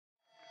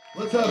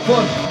Let's have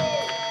fun.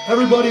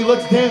 Everybody,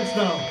 let's dance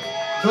now.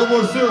 No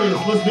more serious,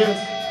 let's dance.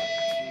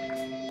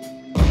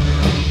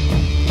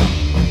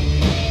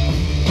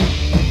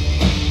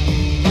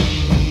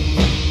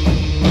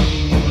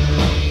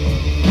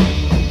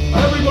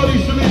 Everybody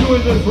should be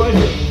doing this right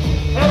here.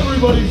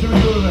 Everybody should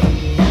be doing that.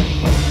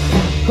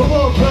 Come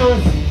on,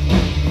 Paris.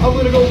 I'm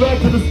gonna go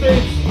back to the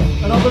States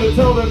and I'm gonna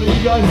tell them that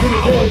you guys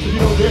didn't dance if you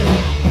don't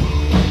dance.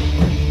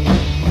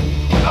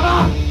 Come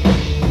on!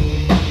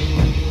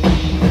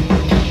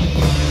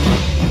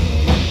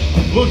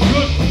 Looks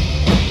good.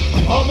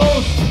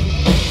 Almost.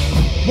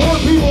 More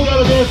people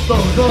gotta dance though.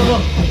 It's not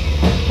enough.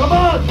 Come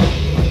on!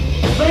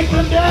 Make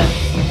them dance!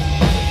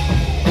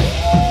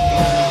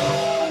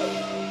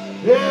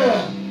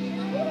 Yeah!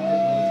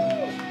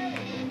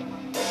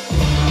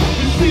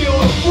 You see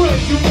all the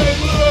friends you make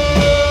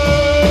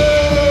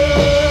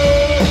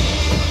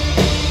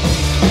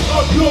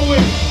I'm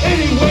going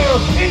anywhere,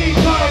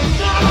 anytime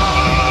now!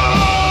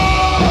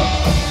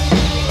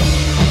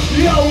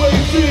 Yahweh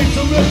sings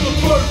to miss the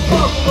first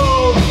buffalo.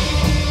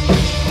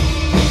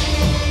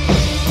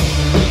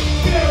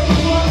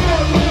 Everyone,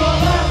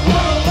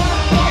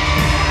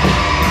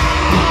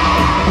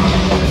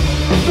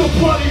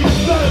 nobody is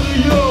better than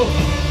you.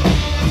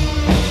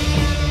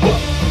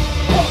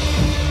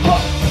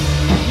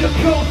 You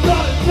coast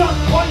out of touch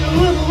while you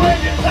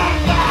liberate your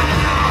time.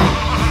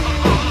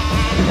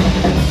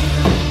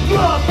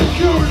 Love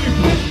security,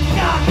 bitch.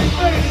 God, you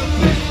made a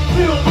bitch.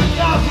 Feel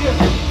without here.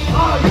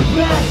 Are you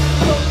back?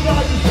 Some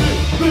guys are sick.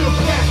 Feel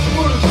back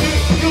for the shit.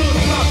 You're the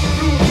top.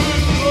 Do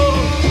it.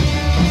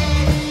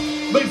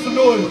 Make some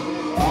noise.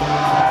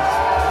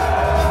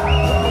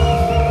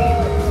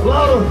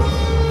 Louder.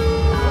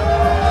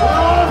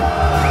 Louder.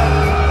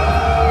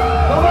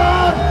 Come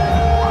on.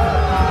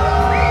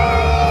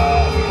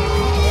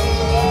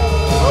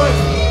 All right.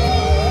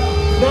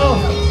 Now,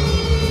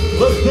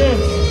 let's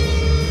dance.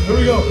 Here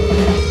we go.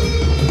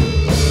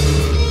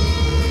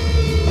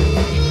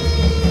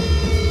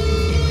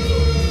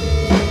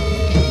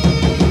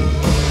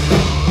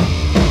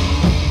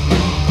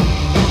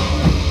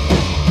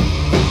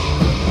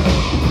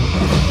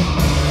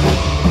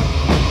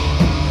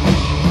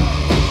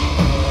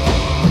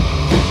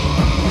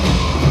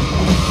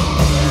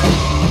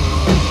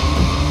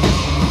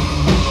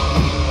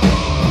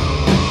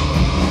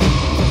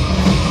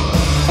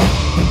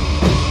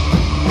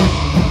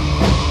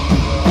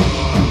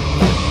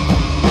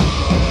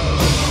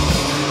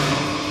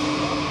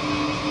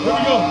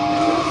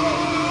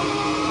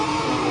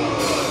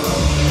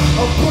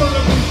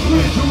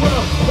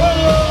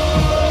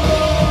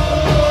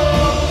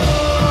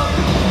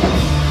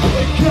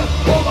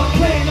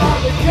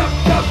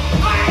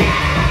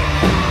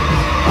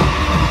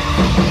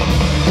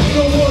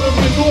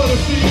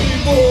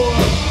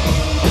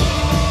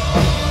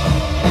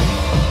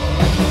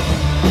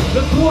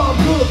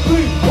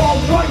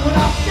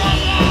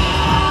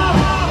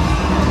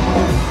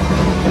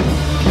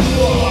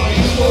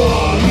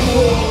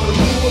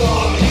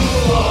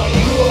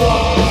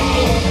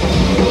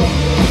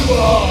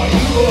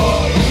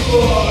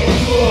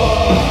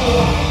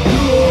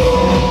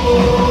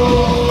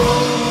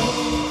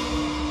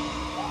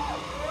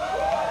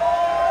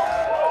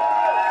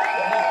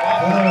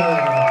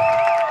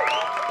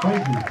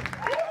 Thank you.